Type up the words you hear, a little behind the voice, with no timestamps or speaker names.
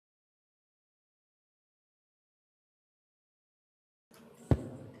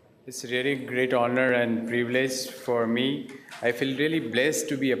It's really great honor and privilege for me. I feel really blessed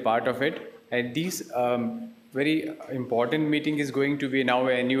to be a part of it. And this very important meeting is going to be now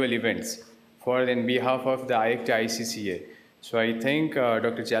annual events for in behalf of the IACTA ICCA. So I thank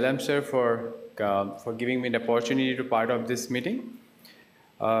Dr. Chalam sir for giving me the opportunity to part of this meeting.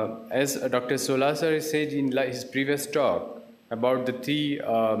 As Dr. Sola sir said in his previous talk about the three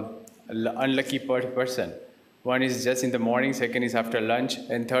unlucky person. One is just in the morning, second is after lunch,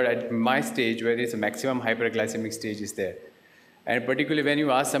 and third at my stage where there is a maximum hyperglycemic stage is there. And particularly when you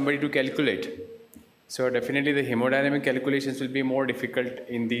ask somebody to calculate, so definitely the hemodynamic calculations will be more difficult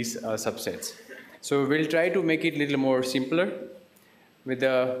in these subsets. So we'll try to make it a little more simpler with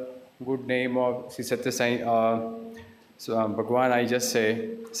the good name of Sri Satya Sai. Bhagwan, I just say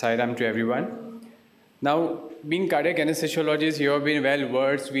Sairam to everyone. Now, being cardiac anesthesiologists, you have been well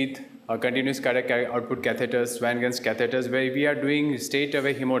versed with continuous cardiac output catheters, Swan-Ganz catheters, where we are doing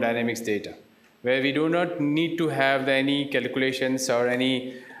state-away hemodynamics data, where we do not need to have any calculations or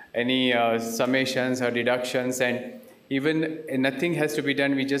any summations or deductions, and even nothing has to be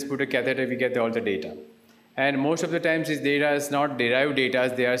done. We just put a catheter, we get all the data. And most of the times this data is not derived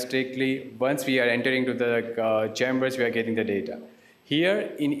data, they are strictly, once we are entering to the chambers, we are getting the data.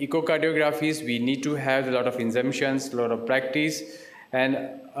 Here in echocardiographies, we need to have a lot of assumptions, a lot of practice, and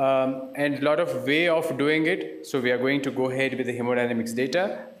a lot of way of doing it. So we are going to go ahead with the hemodynamics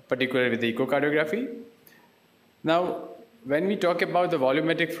data, particularly with the echocardiography. Now, when we talk about the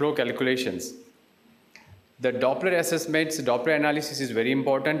volumetric flow calculations, the Doppler assessments, Doppler analysis is very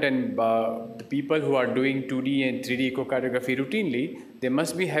important, and the people who are doing 2D and 3D echocardiography routinely, they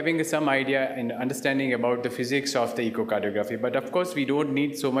must be having some idea and understanding about the physics of the echocardiography. But of course, we don't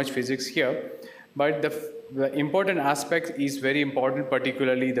need so much physics here. But the important aspect is very important,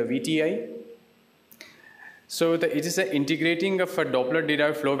 particularly the VTI. So it is an integrating of a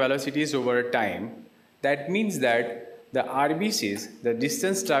Doppler-derived flow velocities over time. That means that the RBCs, the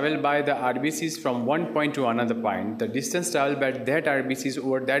distance traveled by the RBCs from one point to another point, the distance traveled by that RBCs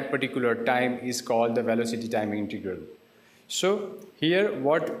over that particular time is called the velocity time integral. So here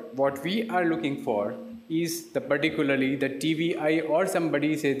what we are looking for is particularly the TVI, or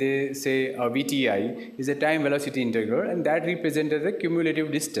somebody say a VTI is a time velocity integral, and that represents the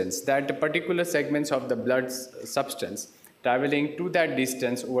cumulative distance that the particular segments of the blood substance traveling to that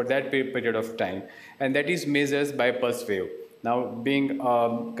distance over that period of time, and that is measured by pulse wave. Now, being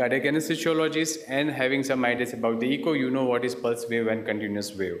a cardiac anesthesiologist and having some ideas about the echo, you know what is pulse wave and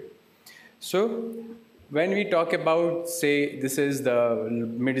continuous wave. So when we talk about, say, this is the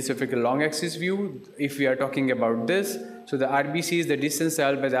mid-esophageal long axis view, if we are talking about this, so the RBC is the distance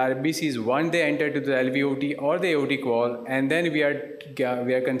traveled by the RBCs once they enter to the LVOT or the aortic wall, and then we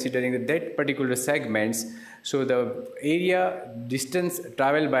are considering that particular segments. So the area distance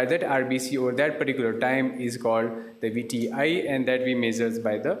traveled by that RBC over that particular time is called the VTI, and that we measure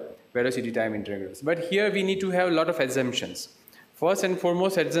by the velocity time integrals. But here we need to have a lot of assumptions. First and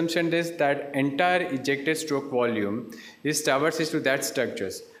foremost assumption is that entire ejected stroke volume is traverses to that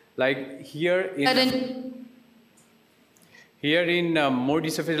structures. Like here in more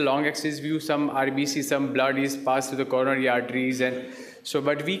esophageal long axis view, some RBC, some blood is passed through the coronary arteries, and so,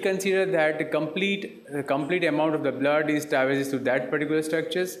 but we consider that the complete amount of the blood is traverses to that particular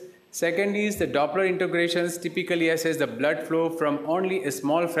structures. Second is the Doppler integrations typically assess the blood flow from only a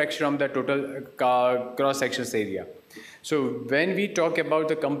small fraction of the total cross-section area. So when we talk about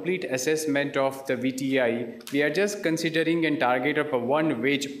the complete assessment of the VTI, we are just considering a target of a one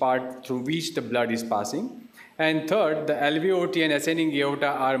wedge part through which the blood is passing. And third, the LVOT and ascending aorta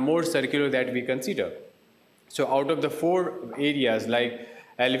are more circular that we consider. So out of the four areas like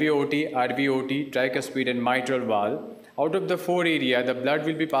LVOT, RVOT, tricuspid and mitral valve, out of the four areas, the blood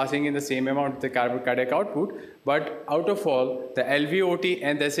will be passing in the same amount of the cardiac output, but out of all, the LVOT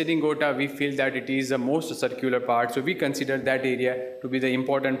and the ascending aorta, we feel that it is the most circular part, so we consider that area to be the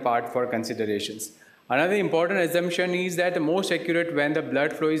important part for considerations. Another important assumption is that the most accurate when the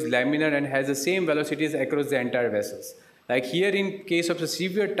blood flow is laminar and has the same velocities across the entire vessels. Like here in case of the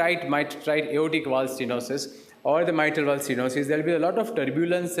severe tight aortic valve stenosis or the mitral valve stenosis, there will be a lot of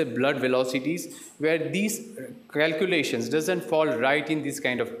turbulence and blood velocities where these calculations doesn't fall right in this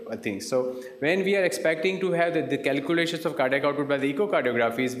kind of things. So when we are expecting to have the calculations of cardiac output by the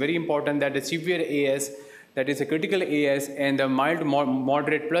echocardiography, it's very important that the severe AS, that is a critical AS, and the mild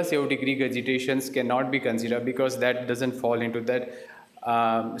moderate plus aortic regurgitations cannot be considered because that doesn't fall into that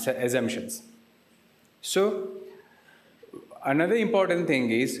assumptions. So another important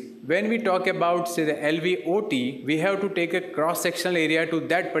thing is when we talk about, say, the LVOT, we have to take a cross-sectional area to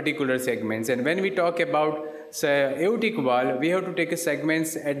that particular segments. And when we talk about, say, aortic wall, we have to take a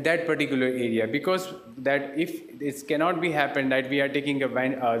segments at that particular area, because that if it cannot be happen that we are taking the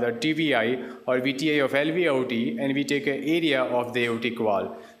TVI or VTI of LVOT and we take an area of the aortic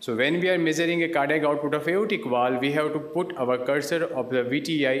wall. So when we are measuring a cardiac output of aortic wall, we have to put our cursor of the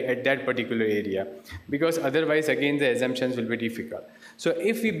VTI at that particular area, because otherwise again the assumptions will be difficult. So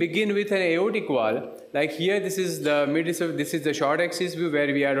if we begin with an aortic wall, like here, this is the this is the short axis view where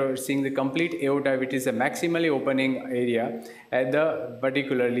we are seeing the complete aorta, which is a maximally opening area at the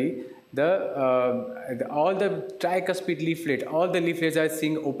particularly all the tricuspid leaflet, all the leaflets are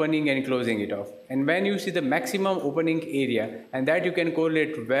seeing opening and closing it off. And when you see the maximum opening area, and that you can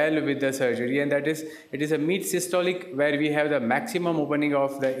correlate well with the surgery, and that is, it is a mid systolic where we have the maximum opening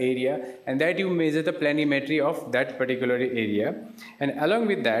of the area, and that you measure the planimetry of that particular area. And along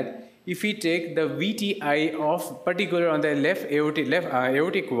with that, if we take the VTI of particular on the left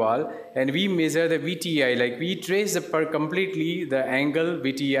aortic wall, and we measure the VTI, like we trace the completely the angle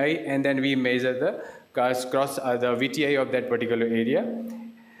VTI, and then we measure the cross the VTI of that particular area.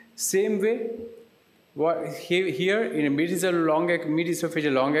 Same way, here in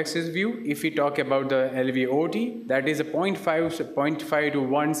mid-esophageal long axis view, if we talk about the LVOT, that is a 0.5 to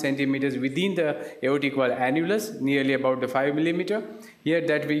 1 centimeters within the aortic wall annulus, nearly about the 5 millimeter. Here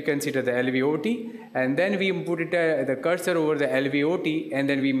that we consider the LVOT, and then we put it the cursor over the LVOT, and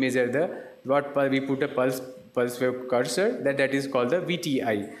then we measure we put a pulse wave cursor, that is called the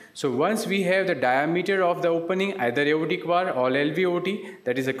VTI. So once we have the diameter of the opening, either aortic wall or LVOT,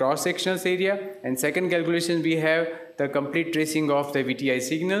 that is a cross-sectional area, and second calculation we have the complete tracing of the VTI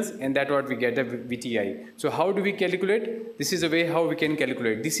signals, and that what we get the VTI. So how do we calculate? This is the way how we can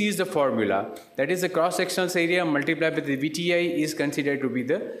calculate. This is the formula, that is the cross-sectional area multiplied by the VTI is considered to be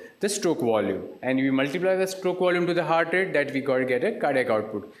the stroke volume, and we multiply the stroke volume to the heart rate, that we got to get a cardiac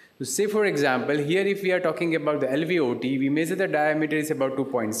output. So say for example, here if we are talking about the LVOT, we measure the diameter is about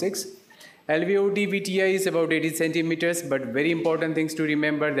 2.6. LVOT VTI is about 80 centimeters, but very important things to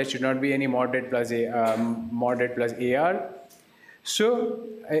remember, there should not be any moderate plus AR. So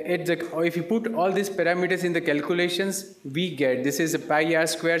if you put all these parameters in the calculations, we get, this is a pi r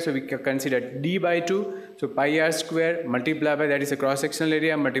square, so we can consider d by 2. So pi r square multiplied by, that is a cross-sectional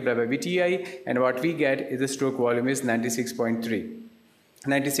area, multiplied by VTI, and what we get is the stroke volume is 96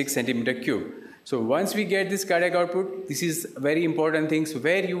 centimeter cube. So once we get this cardiac output, this is very important things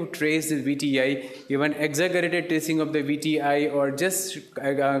where you trace the VTI, even exaggerated tracing of the VTI or just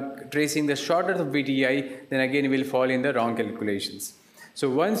tracing the shorter of VTI, then again will fall in the wrong calculations.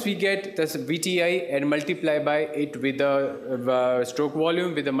 So once we get this VTI and multiply by it with the stroke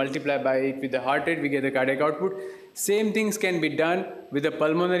volume, with the multiply by it with the heart rate, we get the cardiac output. Same things can be done with the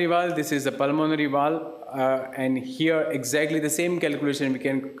pulmonary valve. This is the pulmonary valve, and here exactly the same calculation we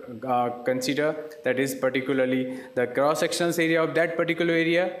can consider, that is particularly the cross-sectional area of that particular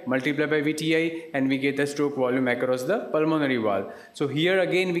area multiplied by VTI, and we get the stroke volume across the pulmonary valve. So here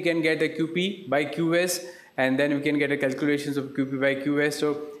again we can get the QP by QS, and then we can get a calculations of QP by QS.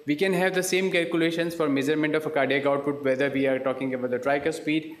 So we can have the same calculations for measurement of a cardiac output, whether we are talking about the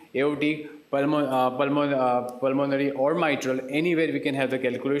tricuspid, aortic, pulmonary or mitral, anywhere we can have the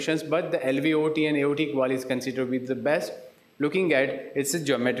calculations, but the LVOT and aortic wall is considered with the best. Looking at, it's a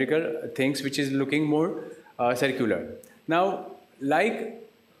geometrical things which is looking more circular. Now, like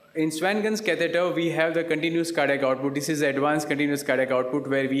in Swan-Ganz catheter, we have the continuous cardiac output. This is the advanced continuous cardiac output,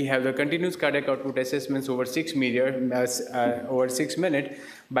 where we have the continuous cardiac output assessments over 6 minutes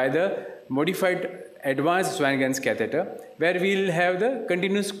by the modified advanced Swan-Ganz catheter, where we will have the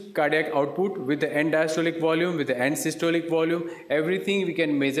continuous cardiac output with the end diastolic volume, with the end systolic volume, everything we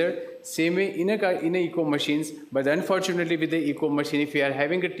can measure same way in a echo machines. But unfortunately with the echo machine, if we are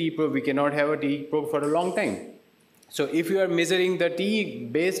having a T probe, we cannot have a T probe for a long time. So if you are measuring the T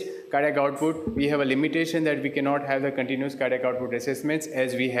based cardiac output, we have a limitation that we cannot have the continuous cardiac output assessments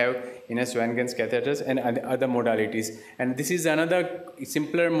as we have in a Swan-Ganz catheters and other modalities. And this is another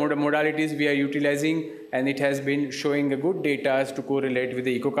simpler modalities we are utilizing, and it has been showing a good data to correlate with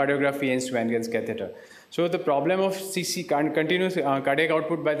the echocardiography and Swan-Ganz catheter. So the problem of continuous cardiac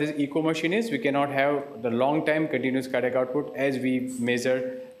output by this echo machine is we cannot have the long time continuous cardiac output as we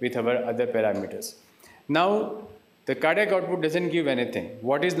measure with our other parameters. Now, the cardiac output doesn't give anything.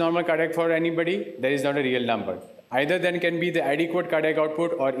 What is normal cardiac for anybody? There is not a real number. Either then can be the adequate cardiac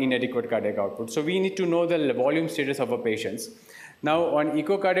output or inadequate cardiac output. So we need to know the volume status of our patients. Now on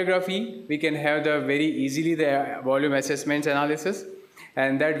echocardiography, we can have the very easily the volume assessments analysis.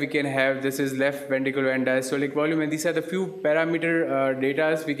 and that we can have, this is left ventricular and diastolic volume, and these are the few parameter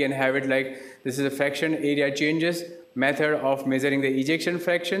data we can have it, like this is a fraction area changes, method of measuring the ejection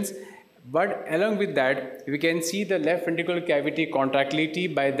fractions. But along with that, we can see the left ventricular cavity contractility.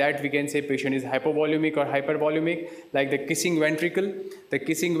 By that we can say patient is hypovolumic or hypervolumic, like the kissing ventricle. The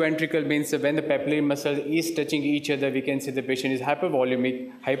kissing ventricle means when the papillary muscle is touching each other, we can say the patient is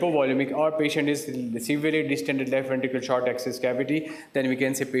hypovolumic, or patient is severely distended left ventricle short axis cavity, then we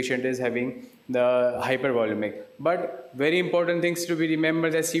can say patient is having the hypervolumic. But very important things to be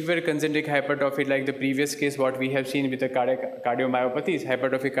remembered, that severe concentric hypertrophy, like the previous case what we have seen with the cardiomyopathies,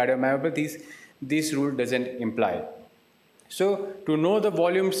 hypertrophic cardiomyopathies, this rule doesn't imply. So to know the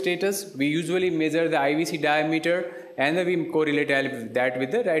volume status, we usually measure the IVC diameter, and then we correlate that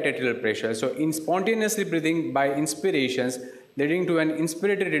with the right atrial pressure. So in spontaneously breathing by inspirations, leading to an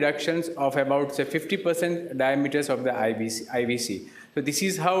inspiratory reductions of about say 50% diameters of the IVC. So this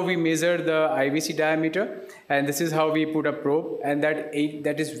is how we measure the IVC diameter, and this is how we put a probe, and that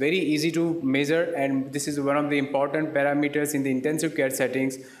is very easy to measure, and this is one of the important parameters in the intensive care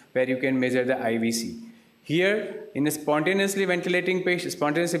settings where you can measure the IVC. Here, in a spontaneously ventilating patient,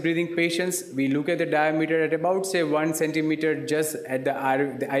 spontaneously breathing patients, we look at the diameter at about say 1 centimeter just at the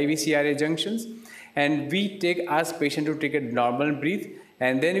IVC-RA junctions, and we ask patient to take a normal breath,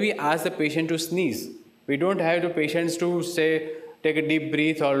 and then we ask the patient to sneeze. We don't have the patients to say take a deep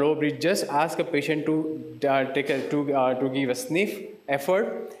breath or low breath. Just ask a patient to give a sniff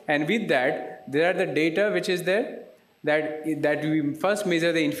effort, and with that, there are the data which is there. That we first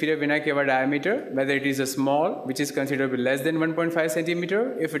measure the inferior vena cava diameter, whether it is a small, which is considered less than 1.5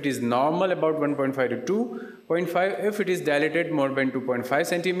 centimeter, if it is normal about 1.5 to 2.5, if it is dilated more than 2.5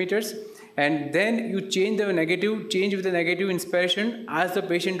 centimeters, and then you change with the negative inspiration, ask the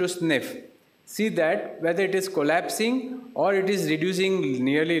patient to sniff. See that whether it is collapsing or it is reducing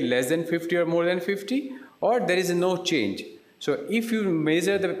nearly less than 50 or more than 50, or there is no change. So if you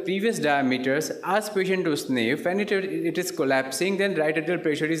measure the previous diameters, ask patient to sniff, and it is collapsing, then right atrial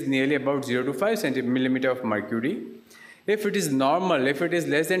pressure is nearly about 0 to 5 millimeter of mercury. If it is normal, if it is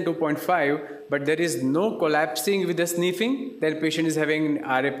less than 2.5, but there is no collapsing with the sniffing, then patient is having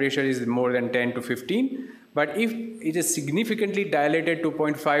RA pressure is more than 10 to 15. But if it is significantly dilated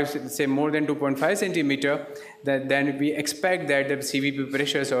 2.5, say more than 2.5 centimeter, then we expect that the CVP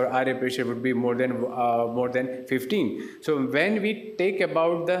pressures or RA pressure would be more than 15. So when we take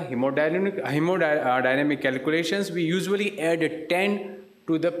about the hemodynamic calculations, we usually add a 10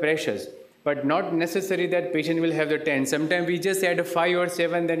 to the pressures. But not necessary that patient will have the 10. Sometimes we just add a 5 or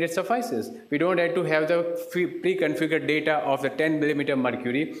 7, then it suffices. We don't have to have the pre-configured data of the 10 millimeter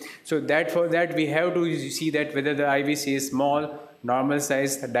mercury. So for that we have to see that whether the IVC is small, normal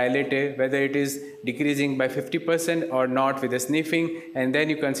size, dilated, whether it is decreasing by 50% or not with the sniffing, and then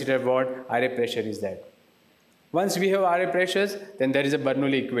you consider what RA pressure is that. Once we have RA pressures, then there is a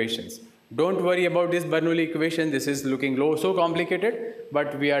Bernoulli equations. Don't worry about this Bernoulli equation. This is looking so complicated,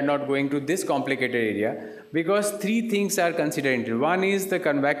 but we are not going to this complicated area because three things are considered. One is the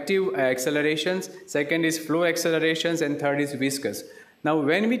convective accelerations, second is flow accelerations, and third is viscous. Now,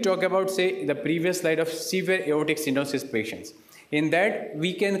 when we talk about, say, the previous slide of severe aortic stenosis patients, in that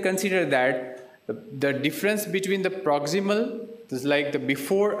we can consider that the difference between the proximal, this is like the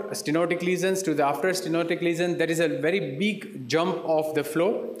before stenotic lesions to the after stenotic lesion, there is a very big jump of the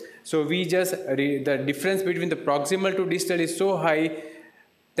flow. So the difference between the proximal to distal is so high,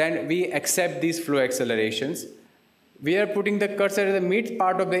 then we accept these flow accelerations. We are putting the cursor at the mid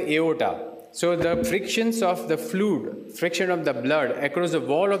part of the aorta. So the frictions of the fluid, friction of the blood across the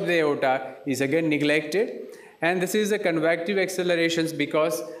wall of the aorta is again neglected. And this is the convective accelerations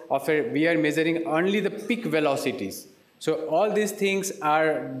because we are measuring only the peak velocities. So all these things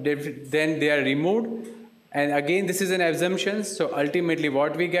then they are removed. And again, this is an assumption. So ultimately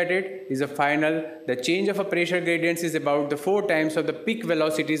what we get is the change of a pressure gradients is about the 4 times of the peak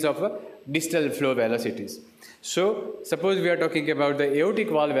velocities of a distal flow velocities. So suppose we are talking about the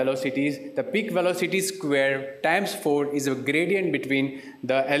aortic wall velocities, the peak velocity square times 4 is a gradient between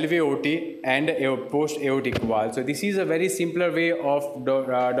the LVOT and post aortic wall. So this is a very simpler way of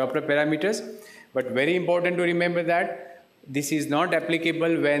Doppler parameters, but very important to remember that this is not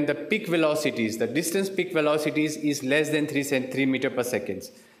applicable when the peak velocities, the distance peak velocities is less than 3 meters per second.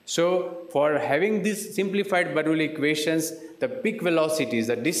 So for having these simplified Bernoulli equations, the peak velocities,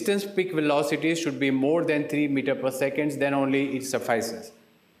 the distance peak velocities should be more than 3 meters per second, then only it suffices.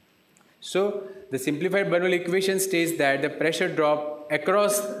 So the simplified Bernoulli equation states that the pressure drop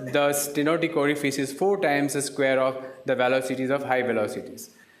across the stenotic orifice is 4 times the square of the velocities of high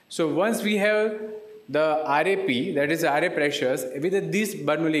velocities. So once we have the RAP, that is RA pressures, with these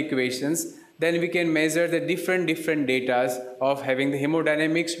Bernoulli equations, then we can measure the different data of having the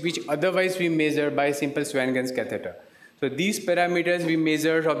hemodynamics, which otherwise we measure by simple Swan-Ganz catheter. So these parameters we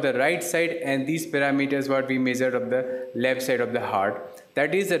measured of the right side, and these parameters what we measured of the left side of the heart.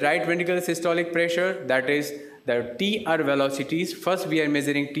 That is the right ventricular systolic pressure, that is the TR velocities. First we are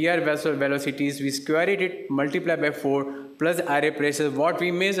measuring TR velocities, we square it, multiply by 4 plus RA pressure, what we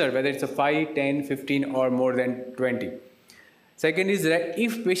measure, whether it's a 5, 10, 15 or more than 20. Second is that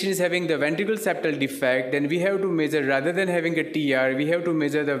if patient is having the ventricular septal defect, then we have to measure, rather than having a TR, we have to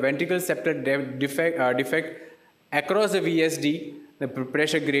measure the ventricular septal defect across the VSD, the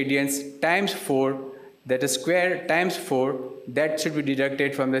pressure gradients times 4, that is square times 4, that should be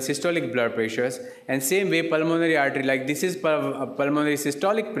deducted from the systolic blood pressures. And same way pulmonary artery, like this is pulmonary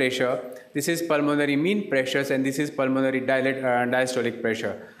systolic pressure, this is pulmonary mean pressures, and this is pulmonary diastolic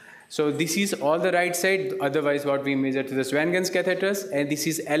pressure. So this is all the right side, otherwise what we measure to the Swan-Ganz catheters, and this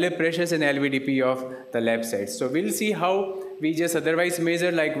is LA pressures and LVDP of the left side. So we'll see how we just otherwise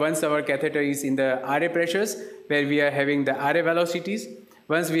measure, like once our catheter is in the RA pressures, where we are having the RA velocities.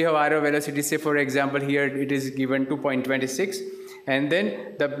 Once we have RA velocity, say for example here it is given 2.26, and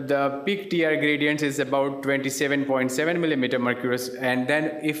then the peak TR gradient is about 27.7 millimeter mercury, and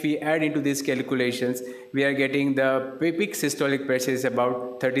then if we add into these calculations, we are getting the peak systolic pressure is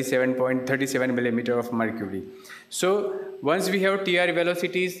about 37.37 millimeter of mercury. So once we have TR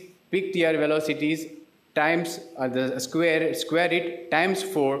velocities, peak TR velocities times the square it times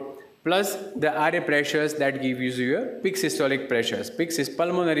 4 plus the RA pressures, that gives you your peak systolic pressures,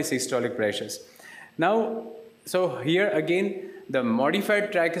 pulmonary systolic pressures. Now, so here again, the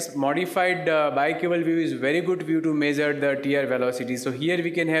modified bioequivalent view is very good view to measure the TR velocity. So here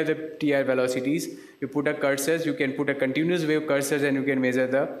we can have the TR velocities. You put a cursors, you can put a continuous wave cursors, and you can measure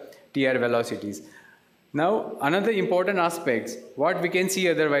the TR velocities. Now, another important aspect, what we can see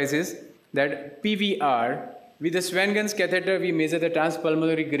otherwise is that PVR, with the Swan-Ganz catheter, we measure the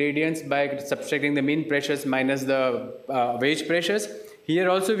transpulmonary gradients by subtracting the mean pressures minus the wage pressures. Here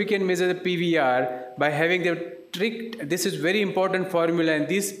also we can measure the PVR by having the trick. This is very important formula, and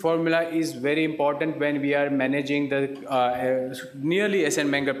this formula is very important when we are managing the nearly SN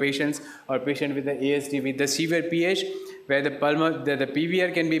Menger patients or patient with the ASD with the severe PH, where the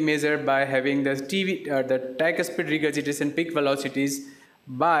PVR can be measured by having the tricuspid regurgitation peak velocities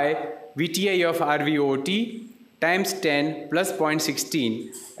by VTI of RVOT times 10 plus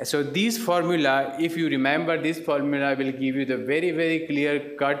 0.16. So this formula, if you remember, this formula will give you the very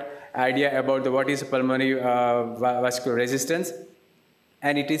clear cut idea about what is pulmonary vascular resistance.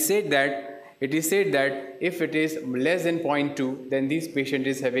 And it is said that if it is less than 0.2, then this patient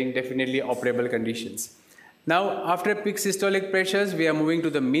is having definitely operable conditions. Now after peak systolic pressures, we are moving to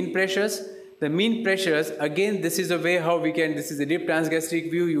the mean pressures. The mean pressures, again, this is a way how we can, this is a deep transgastric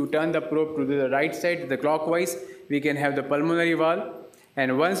view. You turn the probe to the right side, the clockwise, we can have the pulmonary valve.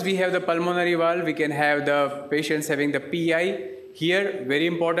 And once we have the pulmonary valve, we can have the patients having the PI. Here, very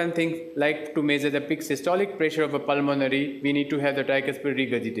important thing, like to measure the peak systolic pressure of a pulmonary, we need to have the tricuspid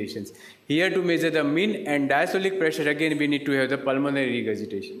regurgitations. Here to measure the mean and diastolic pressure, again, we need to have the pulmonary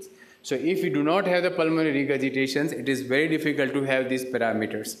regurgitations. So if we do not have the pulmonary regurgitations, it is very difficult to have these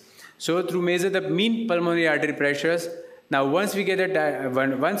parameters. So to measure the mean pulmonary artery pressures, now once we get the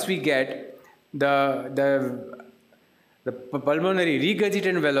pulmonary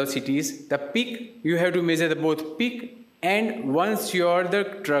regurgitant velocities, the peak, you have to measure the both peak, and once your the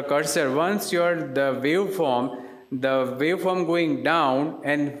waveform going down,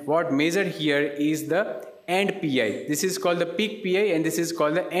 and what measured here is the end PI. This is called the peak PI, and this is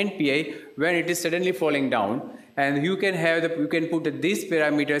called the end PI when it is suddenly falling down. And you can have you can put these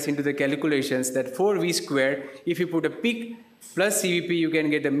parameters into the calculations, that 4V square. If you put a peak plus CVP, you can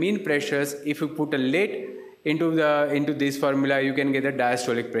get the mean pressures. If you put a late into this formula, you can get the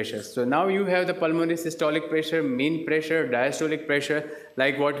diastolic pressures. So now you have the pulmonary systolic pressure, mean pressure, diastolic pressure,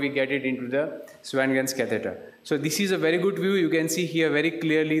 like what we get it into the Swan-Ganz catheter. So this is a very good view. You can see here very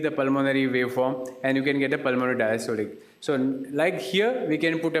clearly the pulmonary waveform, and you can get a pulmonary diastolic. So like here we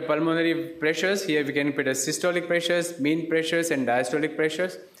can put a pulmonary pressures, here we can put a systolic pressures, mean pressures and diastolic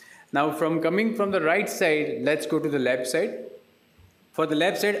pressures. Now coming from the right side, let's go to the left side. For the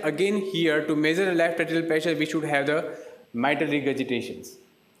left side, again here to measure the left atrial pressure, we should have the mitral regurgitations.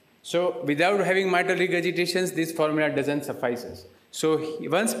 So without having mitral regurgitations, this formula doesn't suffice us. So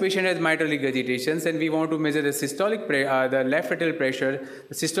once patient has mitral regurgitations and we want to measure the systolic the left atrial pressure,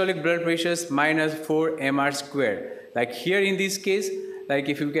 the systolic blood pressure is minus 4 MR square. Like here in this case, like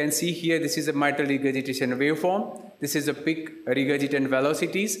if you can see here, this is a mitral regurgitation waveform. This is a peak regurgitant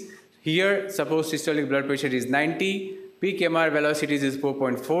velocities. Here, suppose systolic blood pressure is 90, peak MR velocity is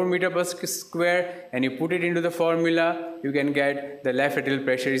 4.4 meter per square, and you put it into the formula, you can get the left atrial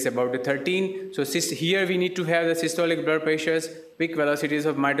pressure is about 13. So here we need to have the systolic blood pressures, peak velocities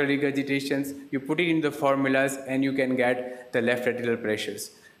of mitral regurgitations. You put it in the formulas, and you can get the left atrial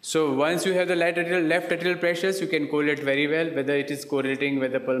pressures. So once you have the left atrial pressures, you can correlate very well whether it is correlating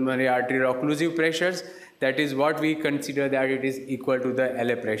with the pulmonary artery occlusive pressures. That is what we consider that it is equal to the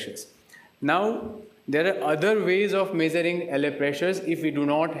LA pressures. Now, there are other ways of measuring LA pressures if we do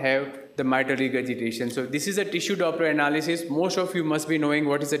not have the mitral regurgitation. So this is a tissue Doppler analysis. Most of you must be knowing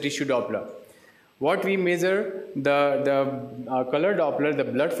what is a tissue Doppler. What we measure, the color Doppler, the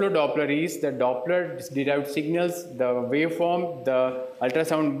blood flow Doppler is the Doppler derived signals, the waveform, the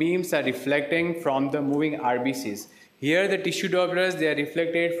ultrasound beams are reflecting from the moving RBCs. Here the tissue Dopplers, they are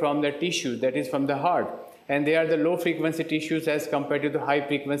reflected from the tissue, that is from the heart. And they are the low frequency tissues as compared to the high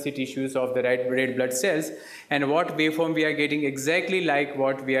frequency tissues of the red blood cells. And what waveform we are getting exactly like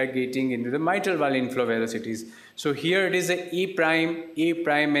what we are getting into the mitral valve inflow velocities. So here it is a E prime, A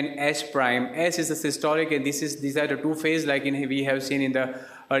prime and S prime. S is a systolic, and these are the two phases like we have seen in the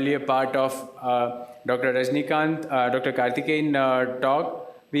earlier part of Dr. Rajnikant, Dr. Karthikeyan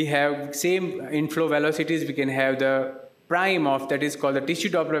talk. We have same inflow velocities. We can have the prime of that is called the tissue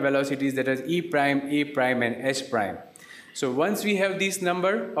Doppler velocities, that is E prime, A prime and S prime. So once we have this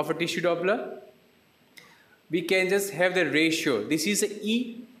number of a tissue Doppler, we can just have the ratio. This is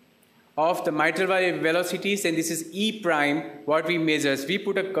E of the mitral valve velocities, and this is E prime. What we measure, we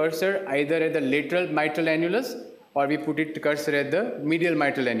put a cursor either at the lateral mitral annulus or we put it cursor at the medial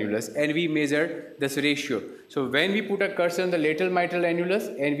mitral annulus, and we measure this ratio. So when we put a cursor on the lateral mitral annulus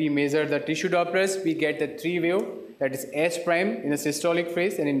and we measure the tissue Dopplers, we get the three wave, that is S prime in the systolic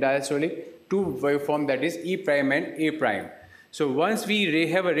phase, and in diastolic two waveform, that is E prime and A prime. So once we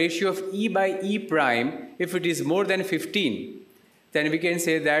have a ratio of E by E prime, if it is more than 15, then we can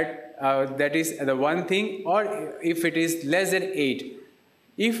say that that is the one thing, or if it is less than 8.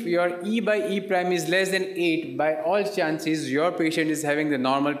 If your E by E prime is less than 8, by all chances your patient is having the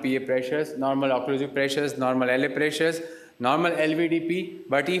normal PA pressures, normal occlusive pressures, normal LA pressures, normal LVDP.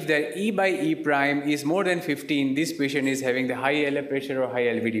 But if the E by E prime is more than 15, this patient is having the high LA pressure or high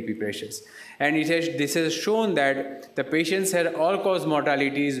LVDP pressures. And this has shown that the patients have all-cause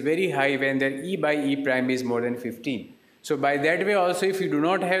mortality is very high when their E by E prime is more than 15. So by that way also, if you do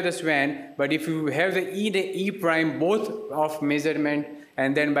not have the SWAN, but if you have the E prime both of measurement,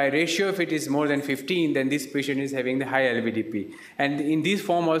 and then by ratio if it is more than 15, then this patient is having the high LVDP. And in this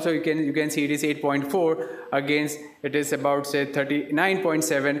form also you can see it is 8.4 against it is about say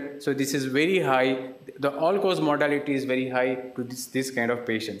 39.7. So this is very high. The all-cause mortality is very high to this kind of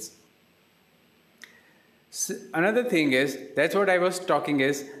patients. So another thing is, that's what I was talking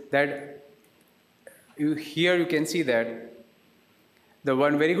is that here you can see that the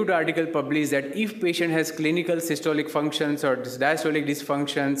one very good article published that if patient has clinical systolic functions or diastolic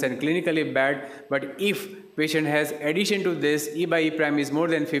dysfunctions and clinically bad, but if patient has addition to this E by E prime is more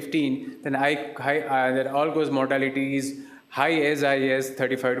than 15, then that all-cause mortality is high as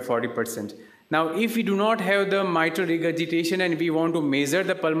 35 to 40%. Now, if we do not have the mitral regurgitation and we want to measure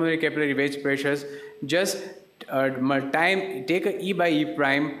the pulmonary capillary wedge pressures, just take a E by E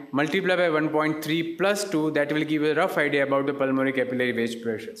prime, multiply by 1.3 plus 2, that will give you a rough idea about the pulmonary capillary wedge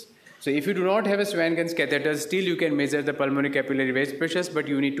pressures. So if you do not have a Swan-Ganz catheter, still you can measure the pulmonary capillary wedge pressures, but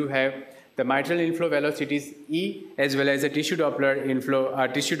you need to have the mitral inflow velocities E as well as the tissue Doppler inflow,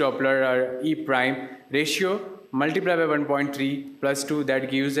 tissue Doppler E prime ratio, multiply by 1.3 plus 2, that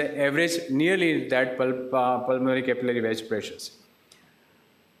gives the average nearly that pulmonary capillary wedge pressures.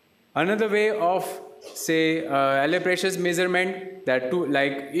 Another way of say LA pressures measurement, that too,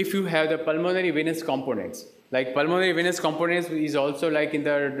 like if you have the pulmonary venous components, like pulmonary venous components is also like in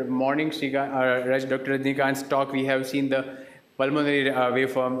the morning Dr. Rajnikant's talk, we have seen the pulmonary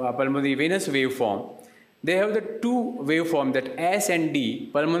waveform, pulmonary venous waveform. They have the two waveform, that S and D.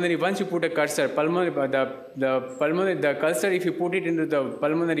 Pulmonary, once you put a cursor, the cursor, if you put it into the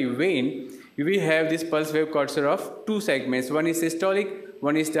pulmonary vein, you will have this pulse wave cursor of two segments. One is systolic,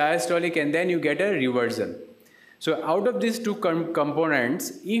 one is diastolic, and then you get a reversal. So out of these two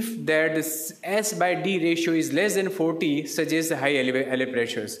components, if that S by D ratio is less than 40, suggests high LA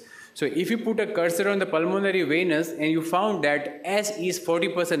pressures. So if you put a cursor on the pulmonary venous and you found that S is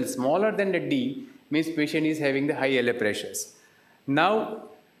 40% smaller than the D, means patient is having the high LA pressures. Now,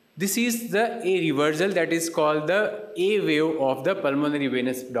 this is the A reversal, that is called the A wave of the pulmonary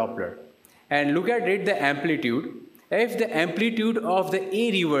venous Doppler. And look at it, the amplitude. If the amplitude of the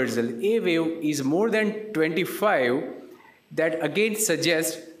A reversal, A wave, is more than 25, that again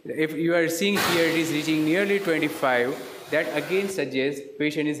suggests if you are seeing here it is reaching nearly 25, that again suggests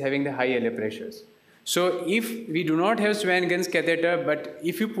patient is having the high LA pressures. So if we do not have Swan-Ganz catheter, but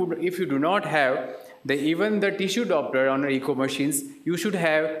if you do not have even the tissue Doppler on our echo machines, you should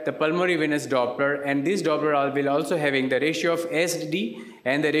have the pulmonary venous Doppler, and this Doppler will also having the ratio of SD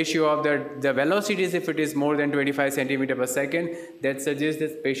and the ratio of the velocities if it is more than 25 centimeter per second, that suggests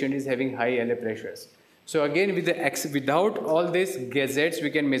this patient is having high LA pressures. So again, without all these gadgets, we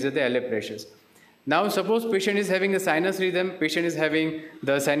can measure the LA pressures. Now suppose patient is having a sinus rhythm, patient is having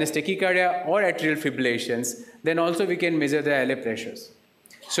the sinus tachycardia or atrial fibrillations, then also we can measure the LA pressures.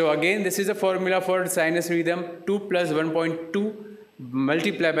 So again, this is a formula for sinus rhythm, 2 plus 1.2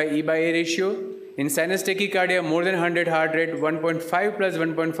 multiplied by E by A ratio. In sinus tachycardia, more than 100 heart rate, 1.5 plus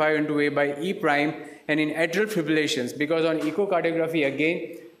 1.5 into A by E prime. And in atrial fibrillations, because on echocardiography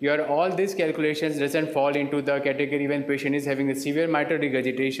again, all these calculations doesn't fall into the category when patient is having a severe mitral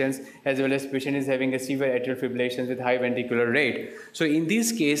regurgitations as well as patient is having a severe atrial fibrillations with high ventricular rate. So in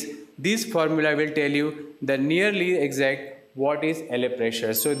this case, this formula will tell you the nearly exact what is LA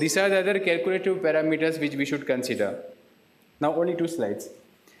pressure. So these are the other calculative parameters which we should consider. Now only 2 slides.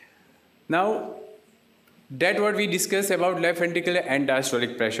 Now that what we discussed about left ventricular and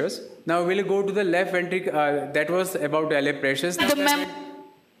diastolic pressures. Now we'll go to the left ventricle, that was about LA pressures.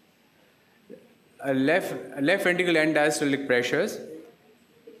 Left ventricular and diastolic pressures.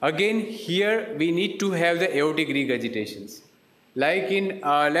 Again, here we need to have the aortic regurgitations. Like in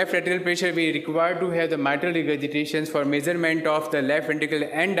left atrial pressure, we require to have the mitral regurgitations. For measurement of the left ventricular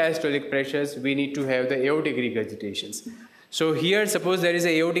and diastolic pressures, we need to have the aortic regurgitations. So here, suppose there is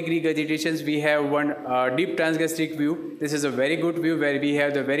a aortic regurgitations, we have one deep transgastric view. This is a very good view where we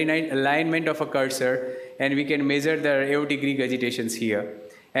have the very nice alignment of a cursor and we can measure the aortic regurgitations here.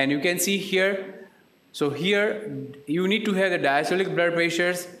 And you can see here, so here you need to have the diastolic blood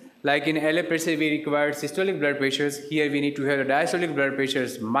pressures. Like in LA pressure, we require systolic blood pressures. Here we need to have the diastolic blood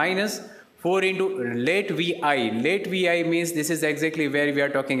pressures minus 4 into late VI. Late VI means this is exactly where we are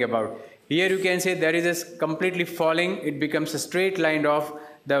talking about. Here you can say there is a completely falling, it becomes a straight line of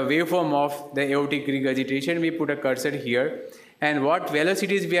the waveform of the aortic regurgitation. We put a cursor here. And what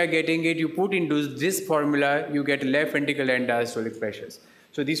velocities we are getting it, you put into this formula, you get left ventricular and diastolic pressures.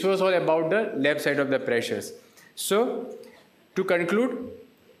 So this was all about the left side of the pressures. So to conclude,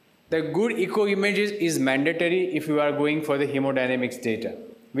 the good echo images is mandatory if you are going for the hemodynamics data.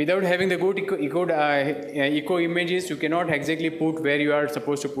 Without having the good echo images, you cannot exactly put where you are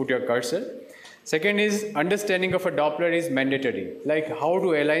supposed to put your cursor. Second is understanding of a Doppler is mandatory, like how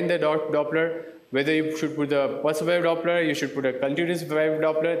to align the Doppler, whether you should put the pulse wave Doppler, you should put a continuous wave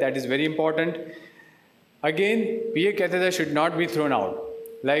Doppler, that is very important. Again, PA catheter should not be thrown out.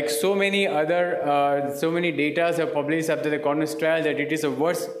 Like so many other, so many data are published after the Cornus trial that it is the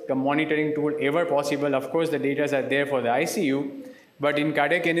worst monitoring tool ever possible. Of course, the data are there for the ICU, but in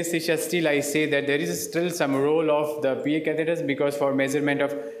cardiac anesthesia, still I say that there is still some role of the PA catheters because for measurement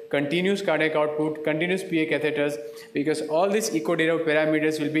of continuous cardiac output, continuous PA catheters, because all these echo data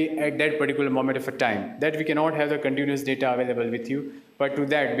parameters will be at that particular moment of a time. That we cannot have the continuous data available with you, but to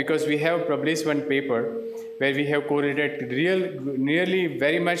that, because we have published one paper where we have correlated nearly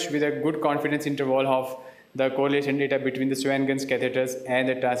very much with a good confidence interval of the correlation data between the Swan-Ganz catheters and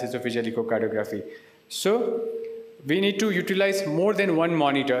the transesophageal echocardiography. So we need to utilize more than one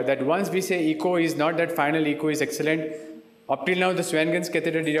monitor. That once we say echo is not that final echo is excellent. Up till now, the Swan-Ganz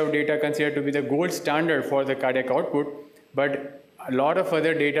catheter data considered to be the gold standard for the cardiac output, but a lot of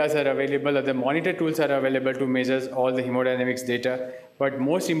other data are available, other monitor tools are available to measure all the hemodynamics data. But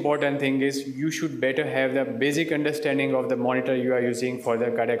most important thing is you should better have the basic understanding of the monitor you are using for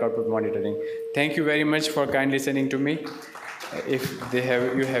the cardiac output monitoring. Thank you very much for kind listening to me. If you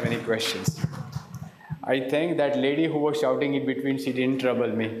have any questions. I thank that lady who was shouting in between, she didn't trouble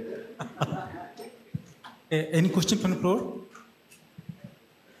me. Any question from the floor?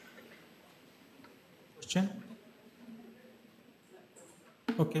 Question?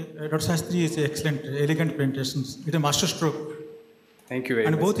 Okay, Dr. Sastry is excellent, elegant presentations. It's a master stroke. Thank you very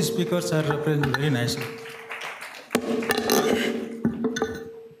much. And both speakers are represented very nicely.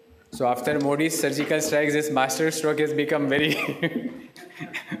 So after Modi's surgical strikes, this master stroke has become very,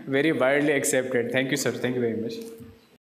 very widely accepted. Thank you, sir. Thank you very much.